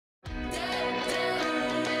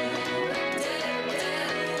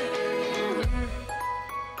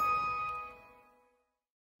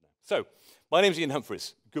So, my name's Ian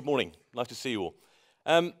Humphreys. Good morning. Nice to see you all.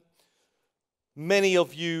 Many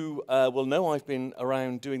of you will know I've been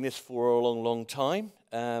around doing this for a long, long time.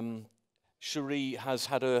 Cherie has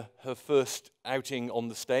had her first outing on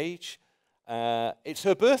the stage. It's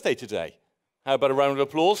her birthday today. How about a round of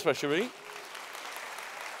applause for Cherie?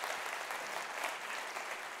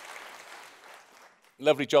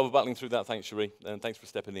 Lovely job of battling through that. Thanks, Cherie, and thanks for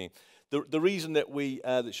stepping in. The reason that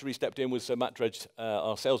that Cherie stepped in was Matt Dredge,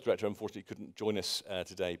 our sales director, unfortunately couldn't join us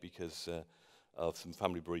today because of some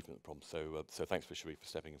family bereavement problems. So thanks for Cherie for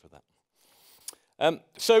stepping in for that.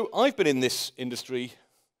 So I've been in this industry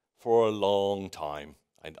for a long time.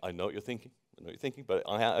 I know what you're thinking. I know what you're thinking, but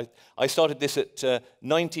I started this at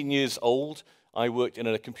 19 years old. I worked in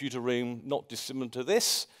a computer room not dissimilar to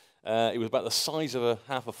this. It was about the size of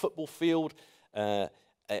half a football field. To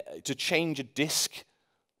change a disk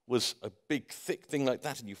was a big, thick thing like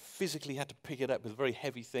that, and you physically had to pick it up with a very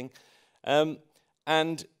heavy thing.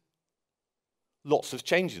 And lots has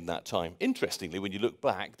changed in that time. Interestingly, when you look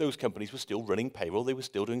back, those companies were still running payroll. They were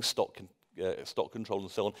still doing stock control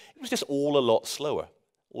and so on. It was just all a lot slower,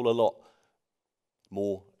 all a lot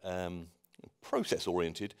more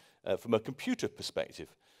process-oriented from a computer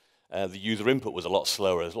perspective. The user input was a lot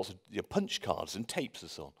slower. There's lots of punch cards and tapes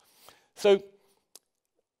and so on. So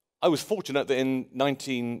I was fortunate that in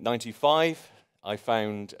 1995, I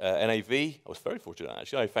found NAV. I was very fortunate,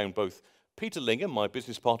 actually. I found both Peter Lingham, my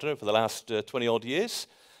business partner for the last 20-odd years,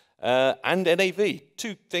 and NAV,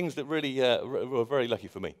 two things that really were very lucky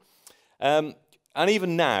for me. And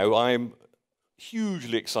even now, I'm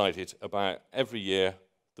hugely excited about every year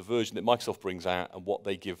the version that Microsoft brings out and what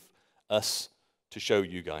they give us to show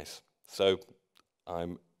you guys. So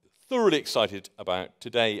I'm thoroughly excited about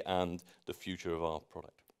today and the future of our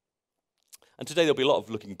product. And today there'll be a lot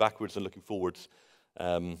of looking backwards and looking forwards,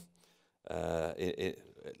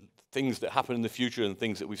 things that happen in the future and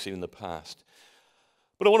things that we've seen in the past.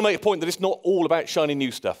 But I want to make a point that it's not all about shiny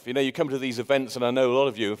new stuff. You know, you come to these events, and I know a lot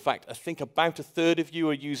of you, in fact, I think about a third of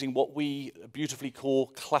you are using what we beautifully call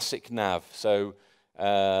classic nav. So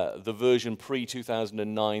the version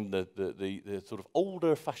pre-2009, the sort of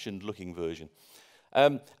older-fashioned looking version.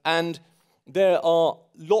 And there are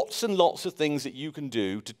lots and lots of things that you can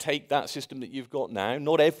do to take that system that you've got now.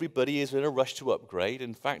 Not everybody is in a rush to upgrade.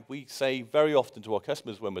 In fact, we say very often to our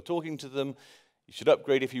customers when we're talking to them, you should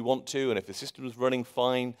upgrade if you want to, and if the system is running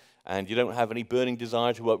fine and you don't have any burning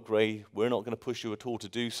desire to upgrade, we're not going to push you at all to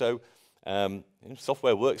do so.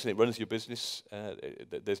 Software works and it runs your business.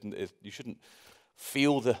 You shouldn't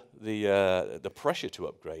feel the pressure to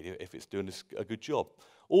upgrade if it's doing a good job.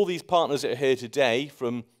 All these partners that are here today,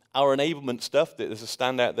 from our enablement stuff, there's a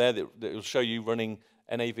standout there that will show you running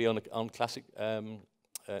NAV on classic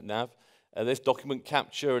nav. There's document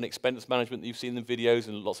capture and expense management that you've seen in the videos,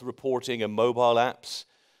 and lots of reporting and mobile apps.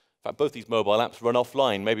 In fact, both these mobile apps run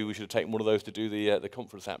offline. Maybe we should have taken one of those to do the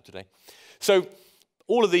conference app today. So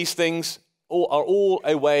all of these things are all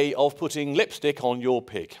a way of putting lipstick on your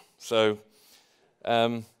pig. So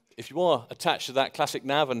if you are attached to that classic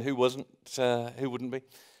nav, and who wouldn't be?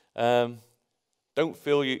 Don't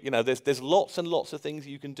feel there's lots and lots of things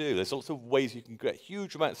you can do. There's lots of ways you can get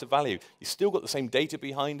huge amounts of value. You still got the same data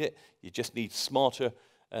behind it. You just need smarter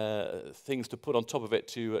things to put on top of it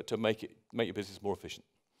to make your business more efficient.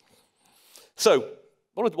 So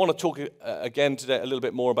what I want to talk again today a little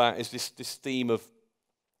bit more about is this theme of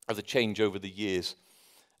the change over the years.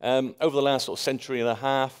 Over the last sort of century and a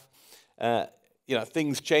half,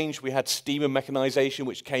 things changed. We had steam and mechanization,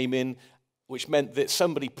 which came in, which meant that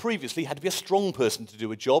somebody previously had to be a strong person to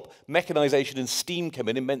do a job. Mechanization and steam came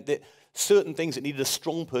in and meant that certain things that needed a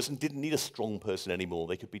strong person didn't need a strong person anymore.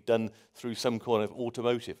 They could be done through some kind of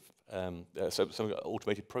some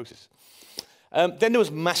automated process. Then there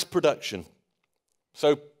was mass production.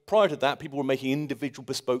 So prior to that, people were making individual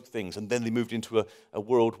bespoke things, and then they moved into a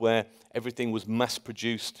world where everything was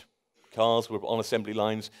mass-produced. Cars were on assembly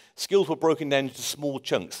lines. Skills were broken down into small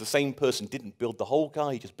chunks. The same person didn't build the whole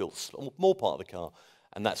car, he just built a small part of the car,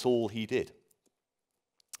 and that's all he did.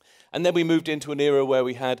 And then we moved into an era where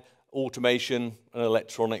we had automation and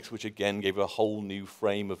electronics, which again gave a whole new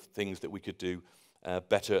frame of things that we could do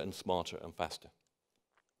better and smarter and faster.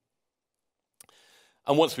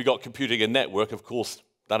 And once we got computing and network, of course,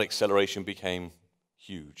 that acceleration became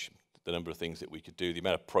huge. The number of things that we could do, the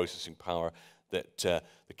amount of processing power, that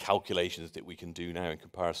the calculations that we can do now in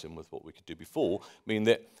comparison with what we could do before mean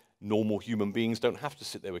that normal human beings don't have to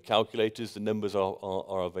sit there with calculators. The numbers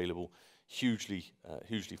are available hugely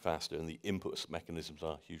faster, and the inputs mechanisms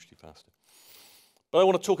are hugely faster. But I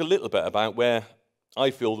want to talk a little bit about where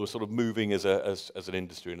I feel we're sort of moving as an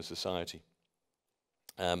industry and a society.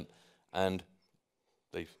 and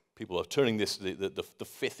people are turning this the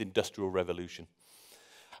fifth industrial revolution.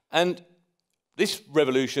 And this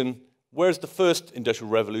revolution, whereas the first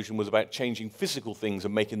industrial revolution was about changing physical things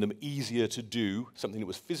and making them easier to do, something that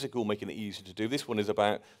was physical, making it easier to do, this one is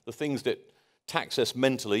about the things that tax us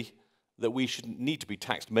mentally, that we shouldn't need to be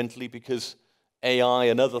taxed mentally, because AI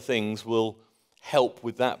and other things will help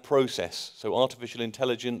with that process. So artificial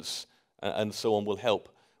intelligence and so on will help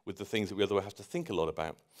with the things that we otherwise have to think a lot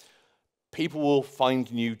about. People will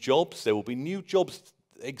find new jobs. There will be new jobs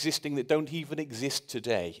existing that don't even exist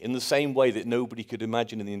today, in the same way that nobody could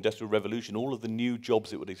imagine in the Industrial Revolution all of the new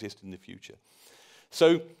jobs that would exist in the future.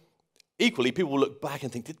 So equally, people will look back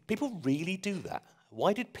and think, did people really do that?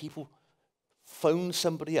 Why did people phone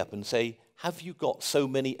somebody up and say, have you got so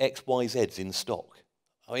many XYZs in stock?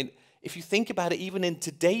 I mean, if you think about it, even in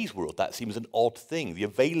today's world, that seems an odd thing, the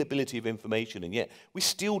availability of information, and yet we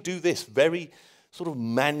still do this very sort of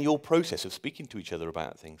manual process of speaking to each other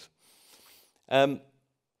about things.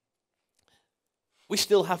 We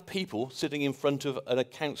still have people sitting in front of an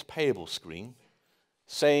accounts payable screen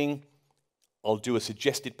saying, I'll do a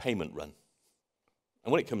suggested payment run.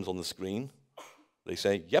 And when it comes on the screen, they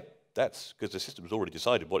say, yep, that's because the system's already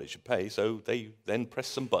decided what it should pay, so they then press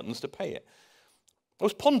some buttons to pay it. I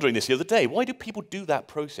was pondering this the other day. Why do people do that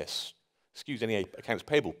process? Excuse any accounts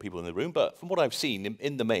payable people in the room, but from what I've seen,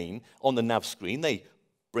 in the main, on the nav screen, they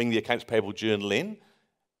bring the accounts payable journal in.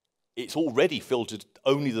 It's already filtered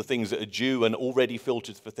only the things that are due and already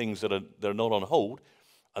filtered for things that are not on hold,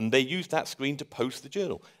 and they use that screen to post the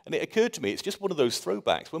journal. And it occurred to me, it's just one of those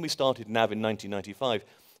throwbacks. When we started NAV in 1995,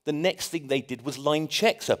 the next thing they did was line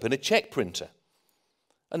checks up in a check printer.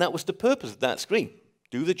 And that was the purpose of that screen.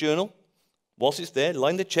 Do the journal. Whilst it's there,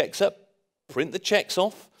 line the checks up, print the checks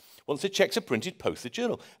off. Once the checks are printed, post the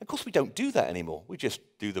journal. Of course, we don't do that anymore. We just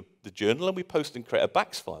do the journal and we post and create a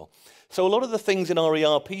BAX file. So a lot of the things in our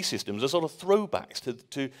ERP systems are sort of throwbacks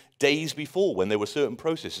to days before when there were certain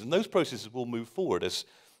processes. And those processes will move forward as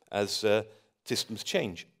systems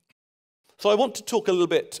change. So I want to talk a little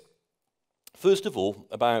bit, first of all,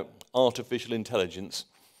 about artificial intelligence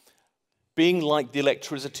being like the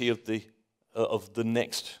electricity of the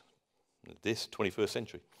next, this 21st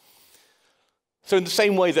century. So in the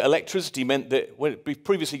same way that electricity meant that when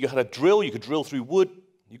previously you had a drill, you could drill through wood,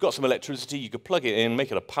 you got some electricity, you could plug it in, make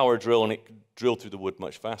it a power drill, and it could drill through the wood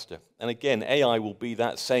much faster. And again, AI will be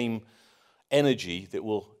that same energy that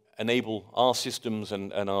will enable our systems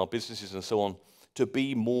and our businesses and so on to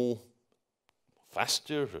be more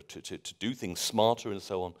faster, to do things smarter and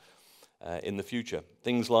so on in the future.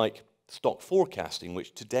 Things like stock forecasting,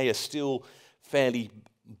 which today are still fairly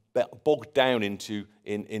bogged down into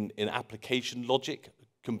in application logic,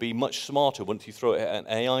 can be much smarter once you throw it at an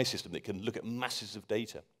AI system that can look at masses of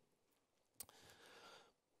data.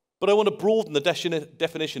 But I want to broaden the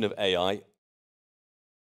definition of AI. If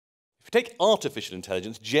you take artificial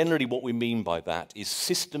intelligence, generally what we mean by that is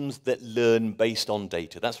systems that learn based on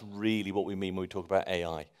data. That's really what we mean when we talk about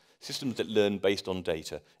AI. Systems that learn based on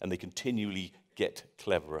data, and they continually get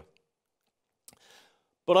cleverer.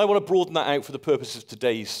 But I want to broaden that out for the purposes of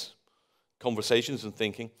today's conversations and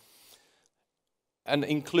thinking, and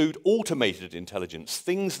include automated intelligence,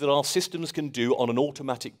 things that our systems can do on an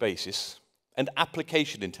automatic basis, and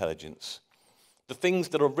application intelligence, the things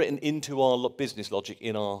that are written into our business logic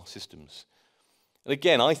in our systems. And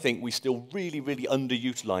again, I think we still really, really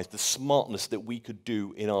underutilize the smartness that we could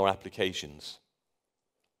do in our applications.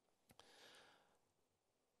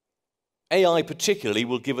 AI particularly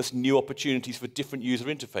will give us new opportunities for different user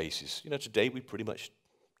interfaces. You know, today we pretty much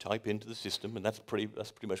type into the system, and that's pretty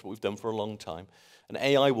much what we've done for a long time. And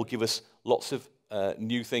AI will give us lots of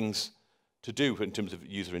new things to do in terms of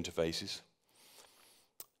user interfaces.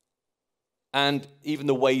 And even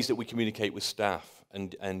the ways that we communicate with staff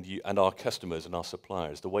and our customers and our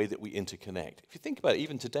suppliers, the way that we interconnect. If you think about it,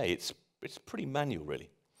 even today, it's pretty manual, really.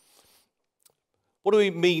 What do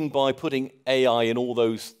we mean by putting AI in all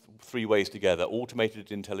those three ways together: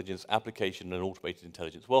 automated intelligence, application, and automated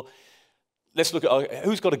intelligence? Well, let's look at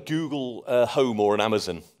who's got a Google Home or an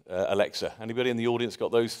Amazon Alexa. Anybody in the audience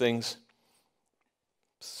got those things?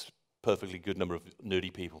 Perfectly good number of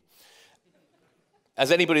nerdy people.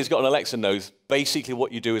 As anybody who's got an Alexa knows, basically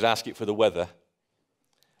what you do is ask it for the weather.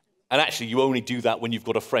 And actually, you only do that when you've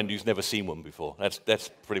got a friend who's never seen one before. That's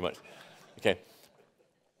pretty much, okay.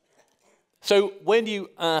 So when you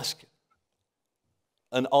ask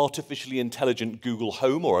an artificially intelligent Google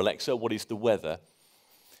Home or Alexa, what is the weather?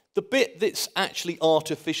 The bit that's actually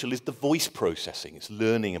artificial is the voice processing. It's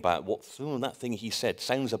learning about that thing he said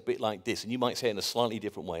sounds a bit like this, and you might say it in a slightly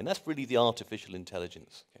different way, and that's really the artificial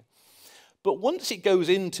intelligence. Okay? But once it goes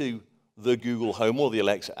into the Google Home or the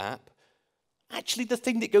Alexa app. Actually, the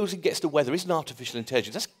thing that goes and gets the weather isn't artificial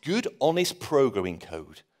intelligence. That's good, honest programming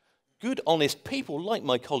code. Good, honest people, like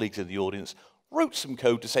my colleagues in the audience, wrote some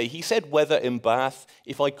code to say, he said weather in Bath.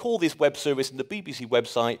 If I call this web service in the BBC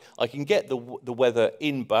website, I can get the weather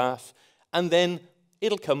in Bath, and then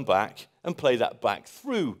it'll come back and play that back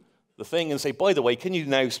through the thing and say, by the way, can you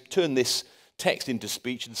now turn this text into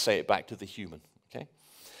speech and say it back to the human? Okay?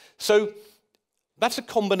 So that's a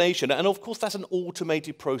combination, and of course that's an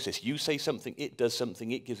automated process. You say something, it does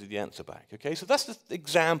something, it gives you the answer back. Okay? So that's the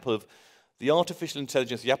example of the artificial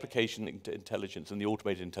intelligence, the application intelligence, and the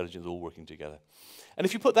automated intelligence all working together. And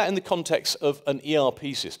if you put that in the context of an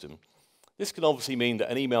ERP system, this can obviously mean that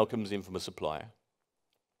an email comes in from a supplier,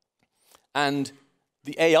 and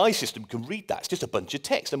the AI system can read that. It's just a bunch of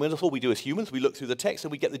text. And that's all we do as humans. We look through the text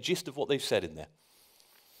and we get the gist of what they've said in there.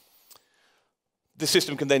 The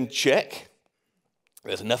system can then check,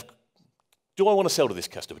 there's enough. Do I want to sell to this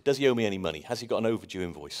customer? Does he owe me any money? Has he got an overdue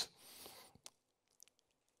invoice?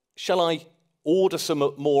 Shall I order some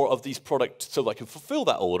more of these products so that I can fulfill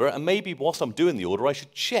that order? And maybe whilst I'm doing the order, I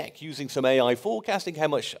should check using some AI forecasting how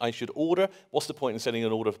much I should order. What's the point in sending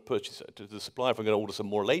an order for purchase to the supplier if I'm going to order some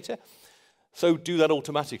more later? So do that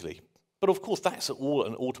automatically. But of course, that's all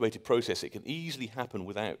an automated process. It can easily happen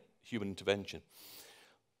without human intervention.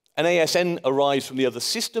 An ASN arrives from the other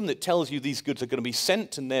system that tells you these goods are going to be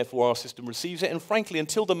sent, and therefore our system receives it. And frankly,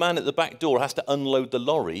 until the man at the back door has to unload the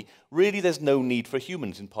lorry, really there's no need for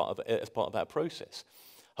humans as part of that process.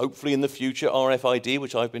 Hopefully in the future, RFID,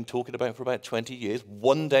 which I've been talking about for about 20 years,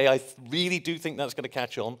 one day I really do think that's going to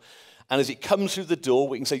catch on. And as it comes through the door,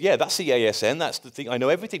 we can say, yeah, that's the ASN, that's the thing, I know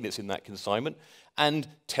everything that's in that consignment, and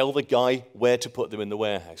tell the guy where to put them in the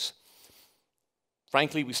warehouse.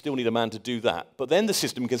 Frankly, we still need a man to do that. But then the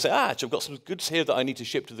system can say, I've got some goods here that I need to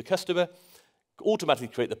ship to the customer, automatically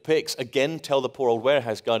create the picks, again, tell the poor old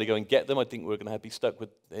warehouse guy to go and get them. I think we're going to be stuck with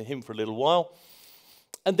him for a little while.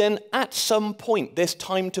 And then at some point, there's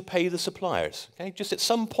time to pay the suppliers. Okay? Just at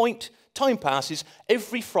some point, time passes.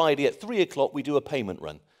 Every Friday at 3 o'clock, we do a payment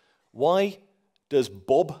run. Why does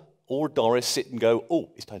Bob or Doris sit and go, oh,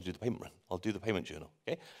 it's time to do the payment run. I'll do the payment journal.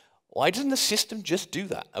 Okay? Why doesn't the system just do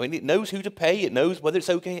that? I mean, it knows who to pay. It knows whether it's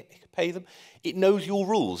okay to pay them. It knows your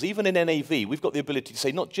rules. Even in NAV, we've got the ability to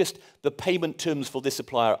say not just the payment terms for this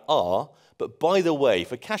supplier are, but by the way,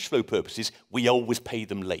 for cash flow purposes, we always pay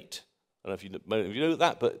them late. I don't know if you know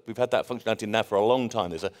that, but we've had that functionality in NAV for a long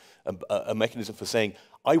time. There's a mechanism for saying,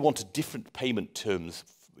 I want a different payment terms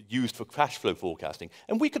used for cash flow forecasting.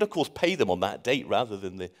 And we could, of course, pay them on that date rather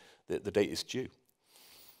than the date it's due.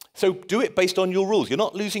 So do it based on your rules. You're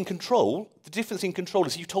not losing control. The difference in control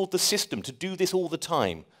is you told the system to do this all the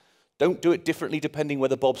time. Don't do it differently depending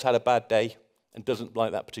whether Bob's had a bad day and doesn't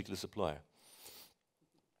like that particular supplier.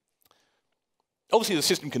 Obviously, the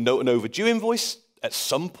system can note an overdue invoice. At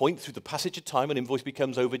some point through the passage of time, an invoice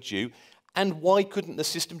becomes overdue. And why couldn't the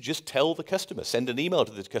system just tell the customer, send an email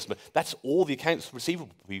to the customer? That's all the accounts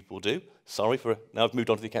receivable people do. Sorry for, now I've moved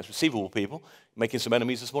on to the accounts receivable people, making some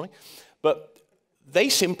enemies this morning. But they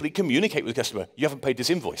simply communicate with the customer. You haven't paid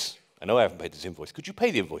this invoice. I know I haven't paid this invoice. Could you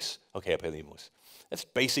pay the invoice? Okay, I pay the invoice. That's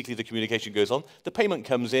basically the communication goes on. The payment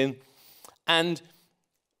comes in, and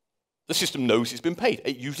the system knows it's been paid.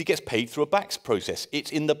 It usually gets paid through a BACS process.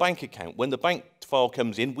 It's in the bank account. When the bank file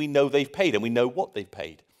comes in, we know they've paid, and we know what they've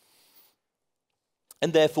paid.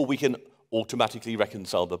 And therefore, we can automatically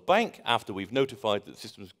reconcile the bank after we've notified that the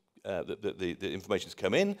systems, the information's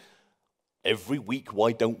come in. Every week,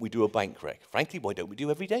 why don't we do a bank rec? Frankly, why don't we do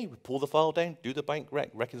every day? We pull the file down, do the bank rec,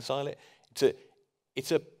 reconcile it.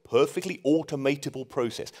 It's a perfectly automatable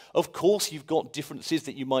process. Of course, you've got differences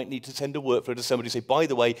that you might need to send a workflow to somebody to say, by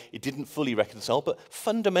the way, it didn't fully reconcile, but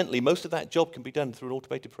fundamentally, most of that job can be done through an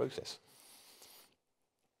automated process.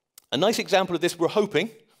 A nice example of this, we're hoping,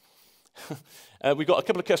 we've got a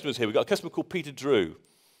couple of customers here. We've got a customer called Peter Drew.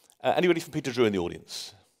 Anybody from Peter Drew in the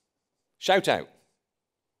audience? Shout out.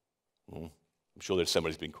 I'm sure there's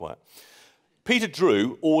somebody who's been quiet. Peter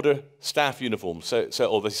Drew order staff uniforms,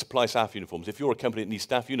 or they supply staff uniforms. If you're a company that needs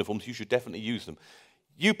staff uniforms, you should definitely use them.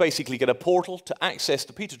 You basically get a portal to access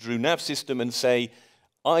the Peter Drew nav system and say,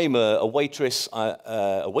 I'm a waitress,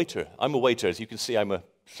 a waiter. I'm a waiter. As you can see, I'm a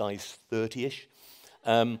size 30-ish.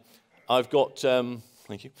 I've got,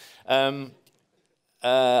 thank you.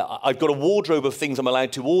 I've got a wardrobe of things I'm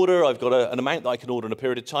allowed to order. I've got an amount that I can order in a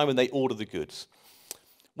period of time, and they order the goods.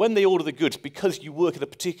 When they order the goods, because you work at a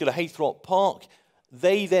particular Haythrop Park,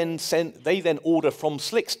 they then order from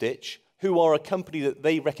Slickstitch, who are a company that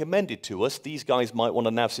they recommended to us. These guys might want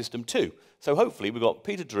a nav system too. So hopefully we've got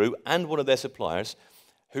Peter Drew and one of their suppliers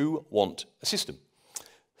who want a system.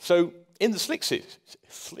 So in the Slick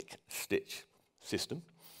Stitch system,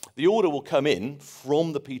 the order will come in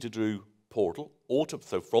from the Peter Drew portal,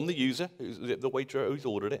 so from the user, the waiter who's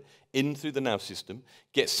ordered it, in through the nav system,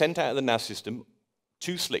 gets sent out of the nav system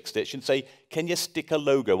to Slick Stitch and say, can you stick a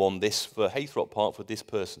logo on this for Haythrop Park for this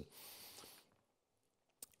person?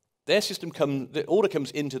 Their system the order comes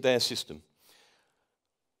into their system.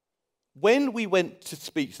 When we went to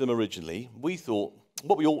speak to them originally, we thought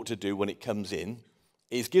what we ought to do when it comes in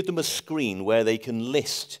is give them a screen where they can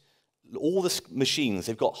list all the machines.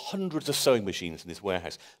 They've got hundreds of sewing machines in this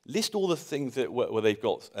warehouse. List all the things where they've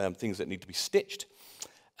got things that need to be stitched.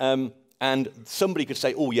 And somebody could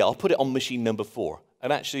say, oh yeah, I'll put it on machine number 4.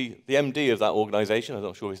 And actually, the MD of that organization, I'm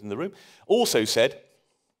not sure he's in the room, also said,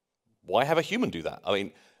 why have a human do that? I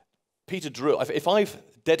mean, Peter Drew, if I've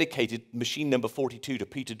dedicated machine number 42 to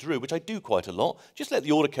Peter Drew, which I do quite a lot, just let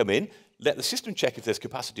the order come in, let the system check if there's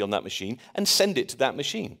capacity on that machine, and send it to that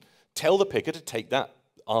machine. Tell the picker to take that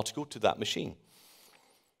article to that machine.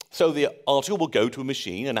 So the article will go to a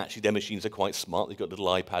machine, and actually their machines are quite smart. They've got little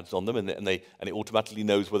iPads on them, and it automatically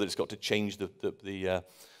knows whether it's got to change the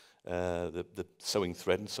sewing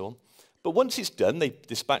thread and so on. But once it's done, they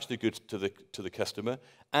dispatch the goods to the customer,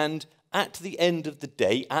 and at the end of the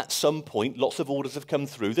day, at some point, lots of orders have come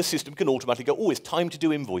through. The system can automatically go, oh, it's time to do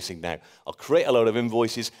invoicing now. I'll create a load of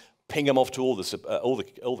invoices, ping them off to all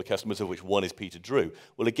the customers, of which one is Peter Drew.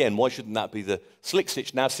 Well, again, why shouldn't that be the Slick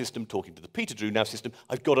Stitch nav system talking to the Peter Drew nav system?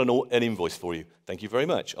 I've got an invoice for you. Thank you very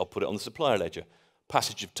much. I'll put it on the supplier ledger.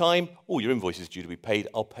 Passage of time, oh, your invoice is due to be paid.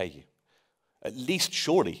 I'll pay you. At least,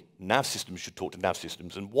 surely, nav systems should talk to nav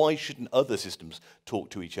systems, and why shouldn't other systems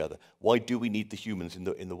talk to each other? Why do we need the humans in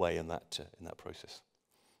the way in that process?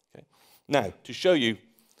 Okay. Now, to show you,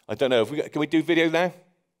 I don't know, can we do video now?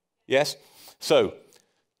 Yes? So,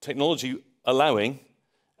 technology allowing,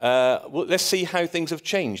 well, let's see how things have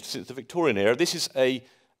changed since the Victorian era. This is a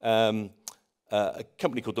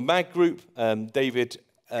company called the Mag Group. David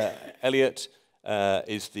Elliott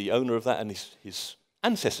is the owner of that, and his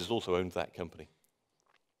ancestors also owned that company.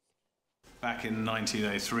 Back in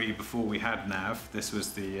 1903, before we had nav, this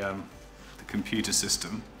was the computer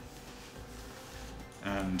system,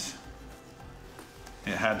 and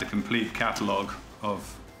it had the complete catalogue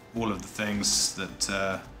of all of the things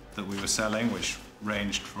that we were selling, which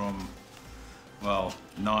ranged from, well,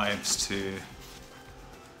 knives to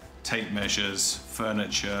tape measures,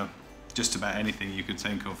 furniture, just about anything you could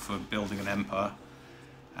think of for building an empire.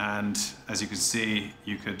 And as you can see,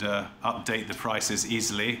 you could update the prices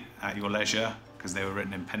easily at your leisure because they were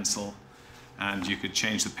written in pencil, and you could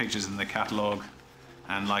change the pictures in the catalogue,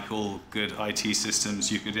 and like all good IT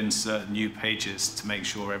systems, you could insert new pages to make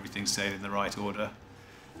sure everything stayed in the right order.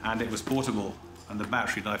 And it was portable, and the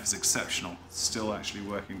battery life is exceptional. It's still actually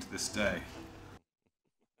working to this day.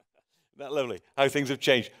 Isn't that lovely? How things have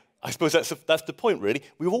changed. I suppose that's the point, really.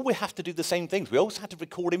 We always have to do the same things. We always had to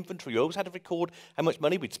record inventory. We always had to record how much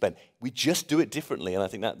money we'd spent. We just do it differently, and I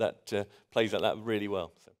think that plays like that really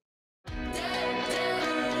well. So.